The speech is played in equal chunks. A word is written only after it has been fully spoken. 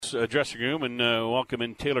Elks dressing room and welcome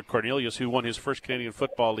in Taylor Cornelius, who won his first Canadian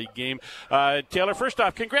Football League game. Taylor, first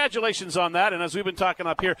off, congratulations on that. And as we've been talking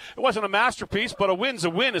up here, it wasn't a masterpiece, but a win's a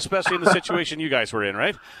win, especially in the situation you guys were in,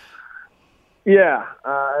 right? Yeah,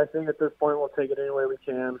 I think at this point we'll take it any way we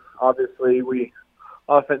can. Obviously,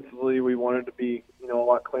 offensively we wanted to be, a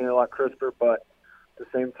lot cleaner, a lot crisper, but at the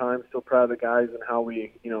same time, still proud of the guys and how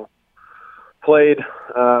we, played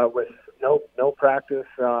with no practice,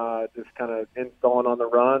 just kind of installing on the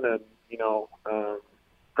run, and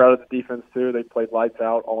proud of the defense too. They played lights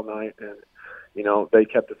out all night, and they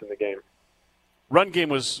kept us in the game. Run game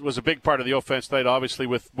was a big part of the offense tonight, obviously,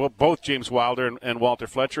 with both James Wilder and Walter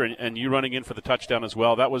Fletcher, and you running in for the touchdown as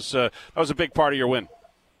well. That was a big part of your win.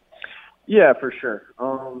 Yeah, for sure.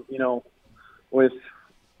 With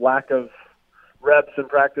lack of reps and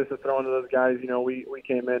practice of throwing to those guys, we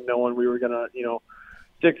came in knowing we were going to,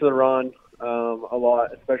 stick to the run a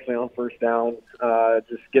lot, especially on first down,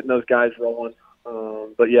 just getting those guys rolling.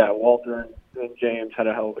 But, yeah, Walter and James had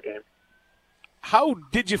a hell of a game. How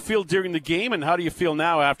did you feel during the game, and how do you feel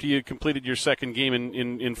now after you completed your second game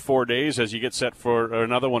in 4 days as you get set for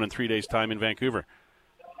another one in 3 days' time in Vancouver?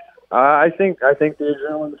 I think the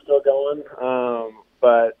adrenaline is still going,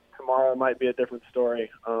 but tomorrow might be a different story.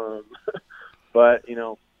 But,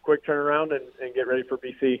 quick turnaround and get ready for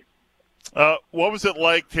BC. What was it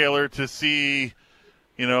like, Taylor, to see,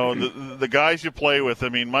 the guys you play with? I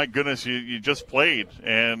mean, my goodness, you just played.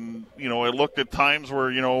 And, it looked at times where,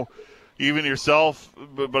 even yourself,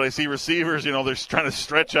 but I see receivers, they're trying to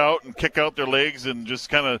stretch out and kick out their legs and just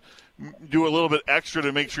kind of do a little bit extra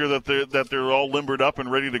to make sure that they're all limbered up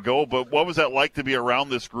and ready to go. But what was that like to be around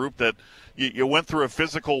this group that you went through a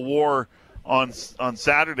physical war on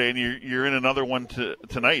Saturday, and you're in another one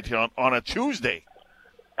tonight on a Tuesday?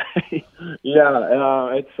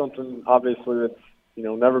 Yeah, it's something obviously that's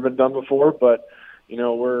never been done before, but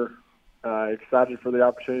we're excited for the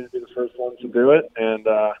opportunity to be the first ones to do it, and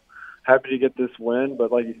happy to get this win.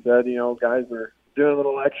 But like you said, guys are doing a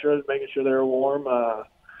little extras, making sure they're warm.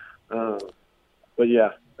 But yeah,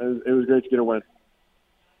 it was great to get a win.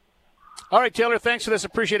 All right, Taylor, thanks for this.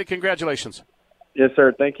 Appreciate it. Congratulations. Yes,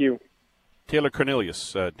 sir. Thank you. Taylor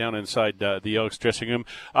Cornelius down inside the Elks dressing room.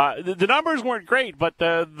 The numbers weren't great, but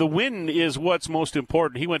the win is what's most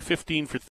important. He went 15 for